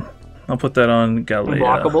Form. I'll put that on Galea.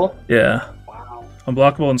 Unblockable? Yeah. Wow.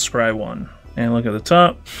 Unblockable and scry 1. And look at the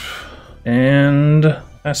top. And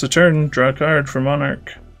pass the turn. Draw a card for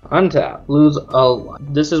Monarch. Untap. Lose a...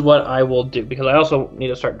 This is what I will do, because I also need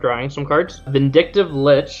to start drawing some cards. Vindictive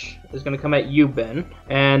Lich is going to come at you, Ben.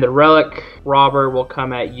 And the Relic Robber will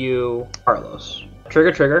come at you, Carlos.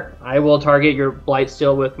 Trigger. I will target your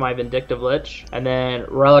Blightsteel with my Vindictive Lich, and then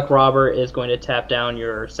Relic Robber is going to tap down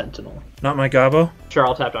your Sentinel. Not my Gabo. Sure,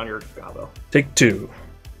 I'll tap down your Gabo. Take 2.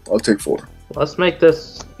 I'll take 4. Let's make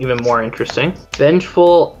this even more interesting.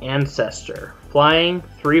 Vengeful Ancestor. Flying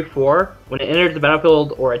 3/4. When it enters the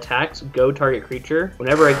battlefield or attacks, go target creature.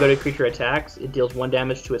 Whenever a go-to creature attacks, it deals 1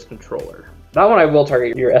 damage to its controller. That one I will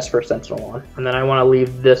target your Esper Sentinel on. And then I want to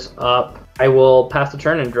leave this up. I will pass the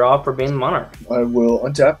turn and draw for being the Monarch. I will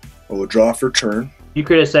untap. I will draw for turn. You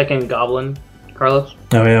create a second Goblin, Carlos.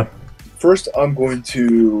 Oh, yeah. First, I'm going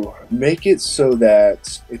to make it so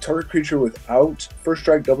that a target creature without First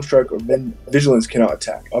Strike, Double Strike, or Vigilance cannot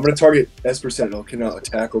attack. I'm going to target Esper Sentinel, cannot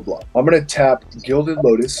attack or block. I'm going to tap Gilded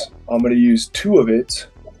Lotus. I'm going to use 2 of it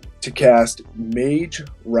to cast Mage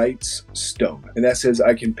Rites Stone. And that says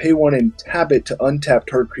I can pay 1 and tap it to untap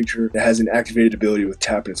target creature that has an activated ability with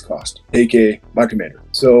tap in its cost, aka my commander.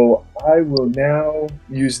 So I will now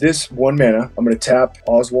use this 1 mana. I'm going to tap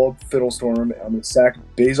Oswald Fiddlestorm. I'm going to sack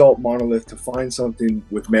Basalt Monolith to find something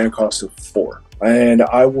with mana cost of 4. And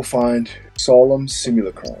I will find Solemn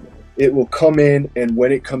Simulacron. It will come in, and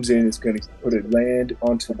when it comes in, it's going to put a land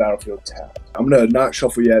onto the battlefield tap. I'm going to not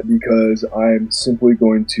shuffle yet because I'm simply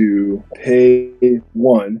going to pay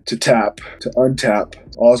 1 to tap, to untap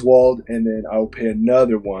Oswald, and then I'll pay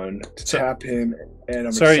another 1 to tap him, and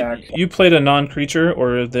I'm going to sack. You played a non-creature,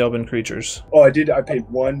 or have they all been creatures? Oh, I did. I paid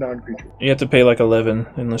 1 non-creature. You have to pay like 11,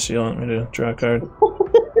 unless you want me to draw a card.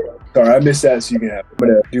 Sorry, I missed that, so you can have it. I'm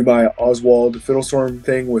going to do my Oswald Fiddlestorm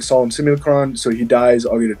thing with Solemn Simulacron. So he dies,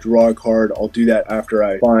 I'll get to draw a card. I'll do that after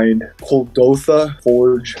I find Kuldotha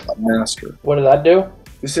Forge Master. What did that do?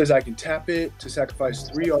 This says I can tap it to sacrifice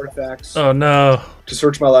 3 artifacts. Oh, no. To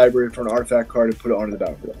search my library for an artifact card and put it onto the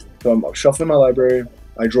battlefield. So I'm shuffling my library.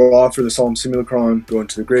 I draw for the Solemn Simulacron, go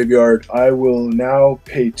into the graveyard. I will now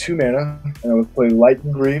pay 2 mana, and I will play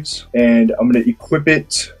Lightning Greaves, and I'm going to equip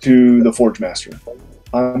it to the Forge Master.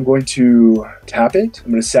 I'm going to tap it.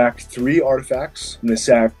 I'm going to sack 3 artifacts. I'm going to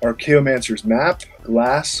sack Archaeomancer's Map,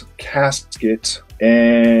 Glass Casket,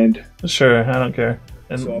 and... Sure, I don't care.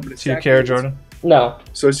 And So I'm gonna do you sack care, these. Jordan? No.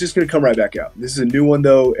 So it's just going to come right back out. This is a new one,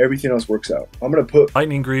 though. Everything else works out. I'm going to put...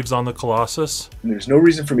 Lightning Greaves on the Colossus. There's no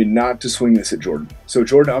reason for me not to swing this at Jordan. So,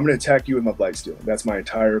 Jordan, I'm going to attack you with my Blightsteel. That's my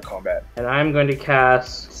entire combat. And I'm going to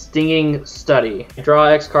cast Stinging Study. Draw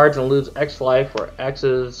X cards and lose X life, where X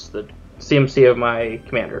is the CMC of my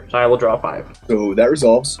commander. So I will draw 5. So that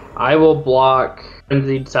resolves. I will block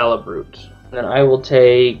Frenzied Salabrute. Then I will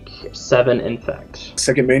take 7 Infect.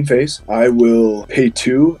 Second main phase, I will pay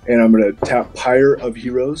 2, and I'm going to tap Pyre of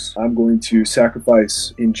Heroes. I'm going to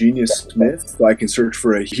sacrifice Ingenious Smith, so I can search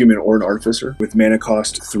for a human or an artificer with mana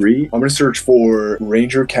cost 3. I'm going to search for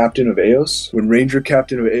Ranger Captain of Eos. When Ranger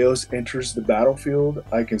Captain of Eos enters the battlefield,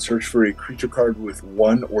 I can search for a creature card with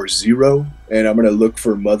 1 or 0, and I'm going to look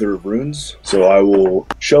for Mother of Runes. So I will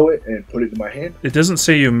show it and put it in my hand. It doesn't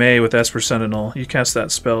say you may with Esper Sentinel. You cast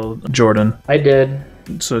that spell, Jordan. I did.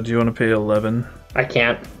 So do you want to pay 11? I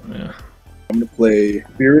can't. Yeah. I'm going to play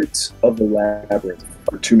Spirits of the Labyrinth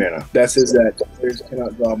for 2 mana. That says that players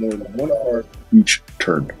cannot draw more than 1 card each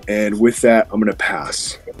turn. And with that, I'm going to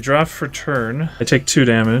pass. Draw for turn. I take 2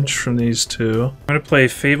 damage from these 2. I'm going to play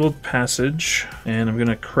Fabled Passage, and I'm going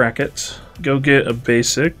to crack it. Go get a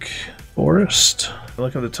basic Forest.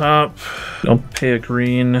 Look at the top. I'll pay a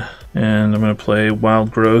green, and I'm going to play Wild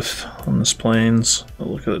Growth on this plains. I'll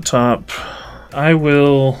look at the top. I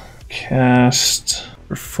will cast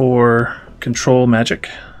for 4 Control Magic.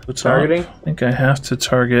 Targeting? I think I have to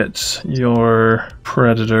target your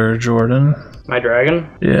Predator, Jordan. My dragon?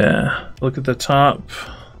 Yeah. Look at the top.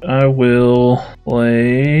 I will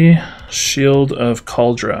play Shield of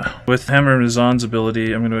Cauldra. With Hammer Mizan's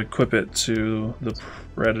ability, I'm going to equip it to the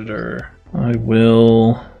Predator. I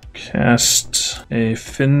will cast a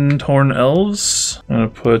Findhorn Elves. I'm going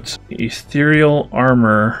to put Ethereal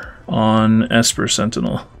Armor on Esper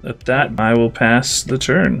Sentinel. At that, I will pass the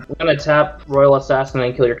turn. I'm going to tap Royal Assassin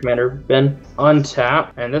and kill your commander, Ben.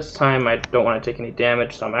 Untap, and this time I don't want to take any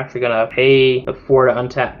damage, so I'm actually going to pay the 4 to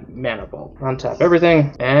untap Mana Vault. Untap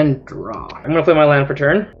everything, and draw. I'm going to play my land for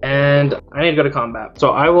turn, and I need to go to combat.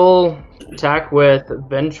 So I will attack with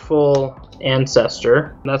Vengeful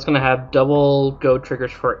Ancestor. That's going to have double go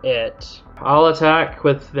triggers for it. I'll attack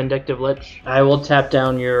with Vindictive Lich. I will tap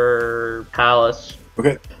down your Palace.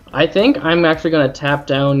 Okay. I think I'm actually going to tap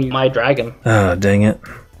down my dragon. Ah, dang it.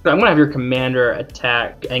 I'm going to have your commander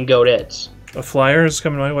attack and goat it. A flyer is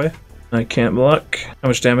coming my way. I can't block. How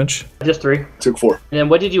much damage? Just 3. Took 4. And then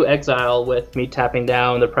what did you exile with me tapping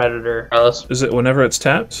down the Predator, Carlos? Is it whenever it's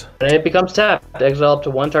tapped? And it becomes tapped. Exile up to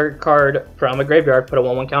 1 target card from a graveyard, put a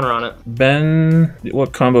 1/1 counter on it. Ben,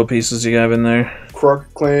 what combo pieces do you have in there?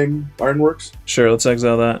 Krark Clan Ironworks. Sure, let's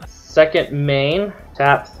exile that. Second main,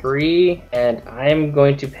 tap 3, and I'm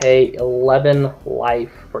going to pay 11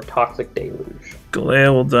 life for Toxic Deluge.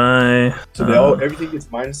 Galea will die. So everything gets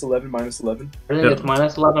 -11, -11. Everything Yep. gets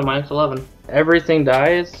 -11, -11. Everything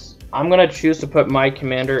dies. I'm going to choose to put my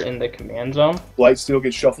commander in the command zone. Blight still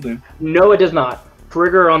gets shuffled in. No, it does not.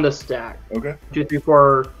 Trigger on the stack. Okay. 2, 3,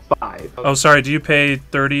 4, 5. Oh, sorry, do you pay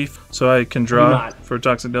 30 so I can draw Not. for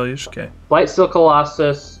Toxic Deluge? Okay. Blightsteel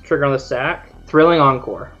Colossus, trigger on the stack. Thrilling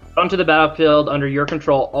Encore. Onto the battlefield under your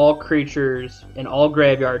control all creatures in all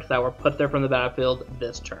graveyards that were put there from the battlefield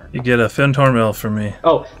this turn. You get a Fentorm Elf from me.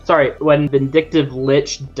 Oh, sorry. When Vindictive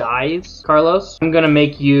Lich dies, Carlos, I'm going to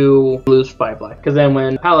make you lose 5 life. Because then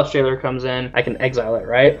when Palace Jailer comes in, I can exile it,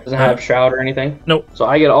 right? Doesn't have Shroud or anything? Nope. So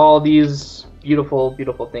I get all these beautiful,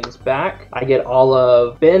 beautiful things back. I get all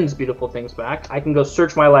of Ben's beautiful things back. I can go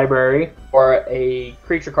search my library for a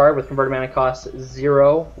creature card with converted mana cost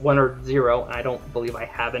 0, 1 or 0. And I don't believe I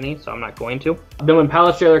have any, so I'm not going to. Then when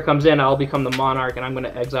Palace Jailer comes in, I'll become the Monarch, and I'm going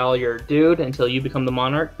to exile your dude until you become the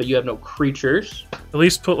Monarch, but you have no creatures. At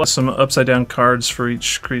least put like, some upside down cards for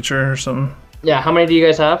each creature or something. Yeah, how many do you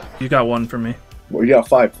guys have? You got 1 for me. Well, you got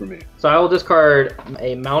 5 for me. So I will discard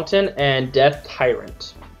a Mountain and Death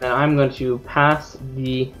Tyrant. And I'm going to pass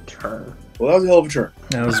the turn. Well, that was a hell of a turn.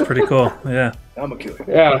 That was pretty cool. Yeah. I'm gonna kill you.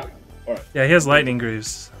 Yeah. Yeah, he has Lightning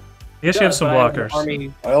Greaves. He actually has some blockers.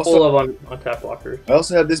 Army I also- full of untapped blockers. I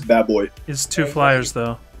also have this bad boy. He's 2 flyers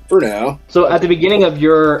though. For now. So at the beginning of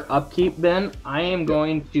your upkeep, Ben, I am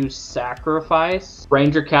going to sacrifice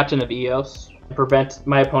Ranger Captain of Eos and prevent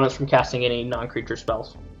my opponents from casting any non-creature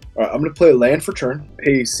spells. Alright, I'm gonna play a land for turn.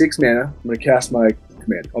 Pay 6 mana. I'm gonna cast my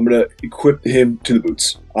command. I'm gonna equip him to the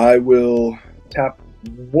boots. I will tap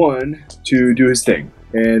 1 to do his thing.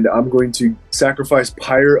 And I'm going to sacrifice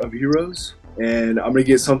Pyre of Heroes. And I'm gonna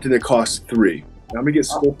get something that costs 3. And I'm gonna get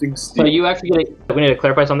Sculpting Steel. So you actually get we need to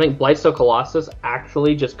clarify something. Blightsteel Colossus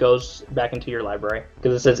actually just goes back into your library.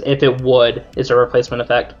 Because it says if it would, it's a replacement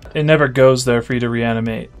effect. It never goes there for you to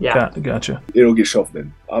reanimate. Yeah. Gotcha. It'll get shuffled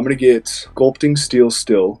in. I'm gonna get Sculpting Steel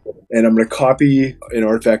still. And I'm gonna copy an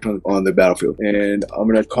artifact on the battlefield. And I'm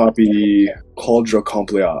gonna copy Cauldron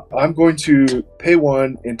Compleat. I'm going to pay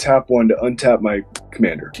 1 and tap 1 to untap my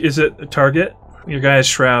commander. Is it a target? Your guy is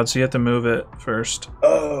Shroud, so you have to move it first.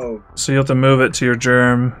 Oh. So you have to move it to your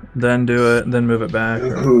germ, then do it, then move it back.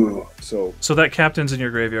 Ooh. So that captain's in your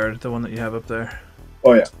graveyard, the one that you have up there.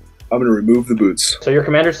 oh yeah. I'm gonna remove the boots. So your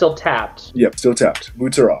commander's still tapped. Yep, still tapped.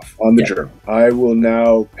 Boots are off on the Yeah. germ. I will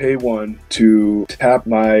now pay 1 to tap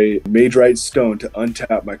my Mage Right Stone to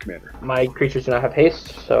untap my commander. My creatures do not have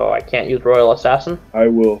haste, so I can't use Royal Assassin. I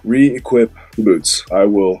will re-equip the boots. I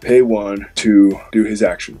will pay 1 to do his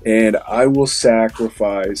action. And I will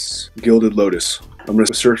sacrifice Gilded Lotus. I'm going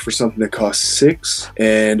to search for something that costs 6,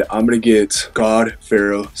 and I'm going to get God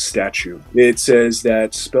Pharaoh Statue. It says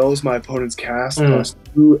that spells my opponent's cast cost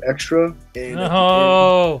 2 extra. And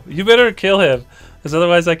No, you better kill him, because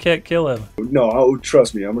otherwise I can't kill him.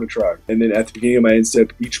 trust me, I'm going to try. And then at the beginning of my end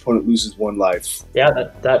step, each opponent loses 1 life. Yeah,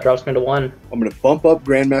 that drops me to 1. I'm going to bump up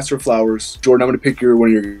Grandmaster Flowers. Jordan, I'm going to pick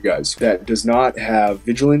one of your guys that does not have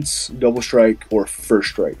Vigilance, Double Strike, or First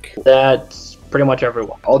Strike. That's pretty much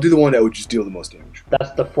everyone. I'll do the one that would just deal the most damage.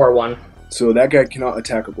 That's the 4/1. So that guy cannot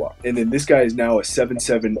attack or block. And then this guy is now a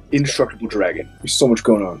 7/7 Indestructible Dragon. There's so much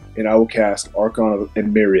going on. And I will cast Archon of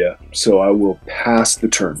Emeria. So I will pass the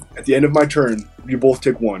turn. At the end of my turn, you both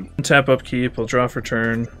take 1. Tap upkeep, I'll draw for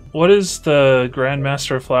turn. What does the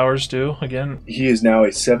Grandmaster of Flowers do again? He is now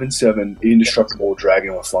a 7/7 Indestructible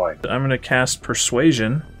Dragon with flying. I'm going to cast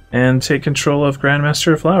Persuasion and take control of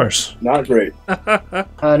Grandmaster of Flowers. Not great. No,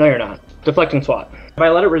 you're not. Deflecting Swat. If I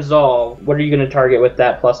let it resolve, what are you going to target with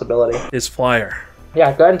that plus ability? His flyer.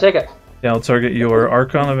 Yeah, go ahead and take it. Yeah, I'll target your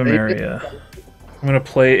Archon of Emeria. I'm going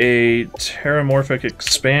to play a Terramorphic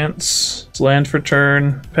Expanse. It's land for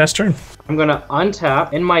turn. Pass turn. I'm going to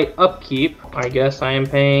untap. In my upkeep, I guess I am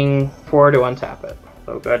paying 4 to untap it.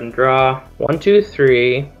 So go ahead and draw 1, 2,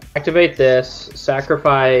 3. Activate this.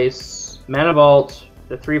 Sacrifice Mana Vault,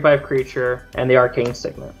 the 3/5 creature, and the Arcane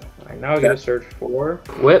Signet. Alright, now I'm going to search for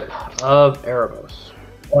Whip of Erebos.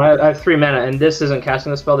 Well, I have 3 mana, and this isn't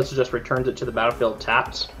casting the spell, this just returns it to the battlefield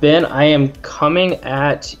tapped. Then I am coming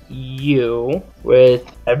at you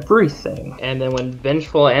with everything. And then when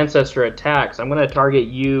Vengeful Ancestor attacks, I'm going to target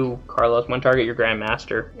you, Carlos. I'm going to target your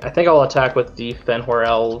Grandmaster. I think I'll attack with the Fenhor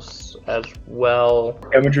Elves as well.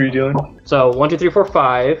 How much are you dealing? So 1, 2, 3, 4,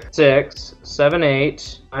 5, 6, 7,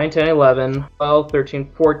 8, 9, 10, 11, 12,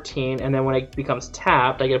 13, 14, and then when it becomes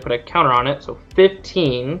tapped, I get to put a counter on it, so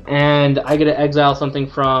 15, and I get to exile something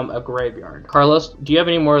from a graveyard. Carlos, do you have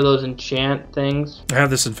any more of those enchant things? I have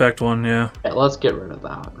this infect one, yeah. Okay, let's get rid of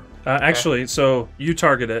that. Actually, so you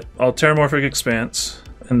target it. I'll Terramorphic Expanse,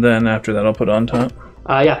 and then after that I'll put it on top.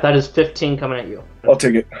 Yeah, that is 15 coming at you. I'll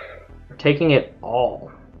take it. We're taking it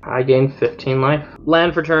all. I gain 15 life.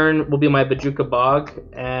 Land for turn will be my Bajuka Bog,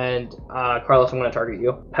 and Carlos, I'm going to target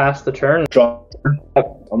you. Pass the turn. Draw.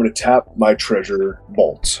 I'm going to tap my Treasure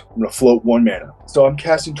Vault. I'm going to float 1 mana. So I'm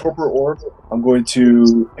casting Torpor Orb. I'm going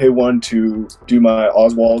to pay 1 to do my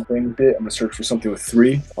Oswald thing with it. I'm going to search for something with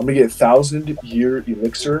 3. I'm going to get 1,000-year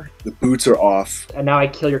Elixir. The boots are off. And now I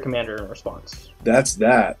kill your commander in response. That's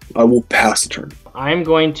that. I will pass the turn. I'm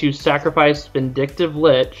going to sacrifice Vindictive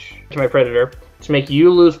Lich to my Predator to make you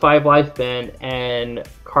lose 5 life, Ben, and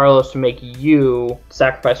Carlos to make you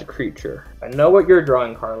sacrifice a creature. I know what you're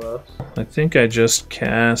drawing, Carlos. I think I just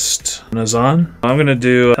cast Nazan. I'm going to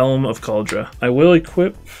do Helm of Kaldra. I will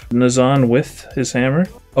equip Nazan with his hammer.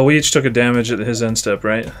 Oh, we each took a damage at his end step,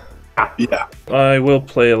 right? Yeah. I will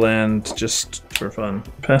play a land just for fun.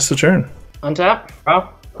 Pass the turn. Untap.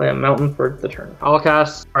 Draw. Play a mountain for the turn. I'll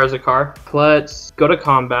cast Karazikar. Let's go to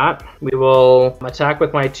combat. We will attack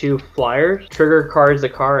with my 2 flyers. Trigger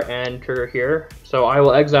Karazikar and trigger here. So I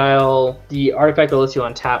will exile the artifact that lets you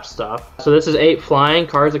untap stuff. So this is 8 flying.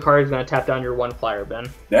 Karazikar is going to tap down your 1 flyer, Ben.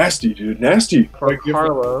 Nasty, dude. Nasty. For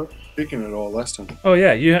Carlos. Picking it all last time. Oh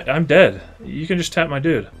yeah, I'm dead. You can just tap my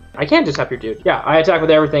dude. I can't just tap your dude. Yeah, I attack with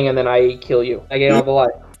everything and then I kill you. I gain all the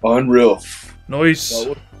life. Unreal. Nice.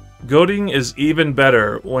 Goading is even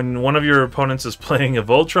better when one of your opponents is playing a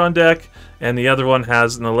Voltron deck and the other one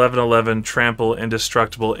has an 11/11 trample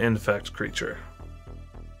indestructible infect creature.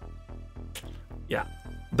 Yeah,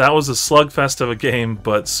 that was a slugfest of a game,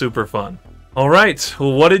 but super fun. Alright,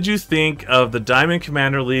 well, what did you think of the Diamond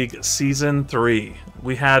Commander League Season 3?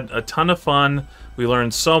 We had a ton of fun, we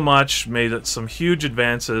learned so much, made some huge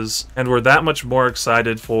advances, and we're that much more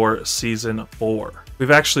excited for Season 4. We've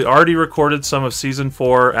actually already recorded some of Season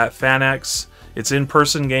 4 at FanX. It's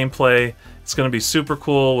in-person gameplay. It's going to be super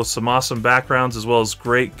cool with some awesome backgrounds as well as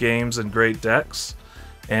great games and great decks.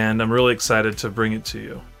 And I'm really excited to bring it to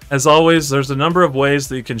you. As always, there's a number of ways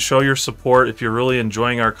that you can show your support if you're really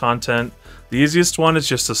enjoying our content. The easiest one is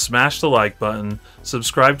just to smash the like button,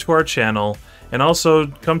 subscribe to our channel, and also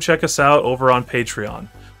come check us out over on Patreon.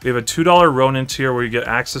 We have a $2 Ronin tier where you get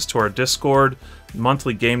access to our Discord,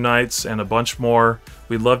 monthly game nights, and a bunch more.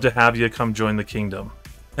 We'd love to have you come join the kingdom.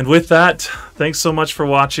 And with that, thanks so much for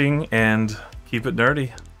watching, and keep it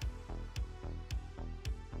nerdy.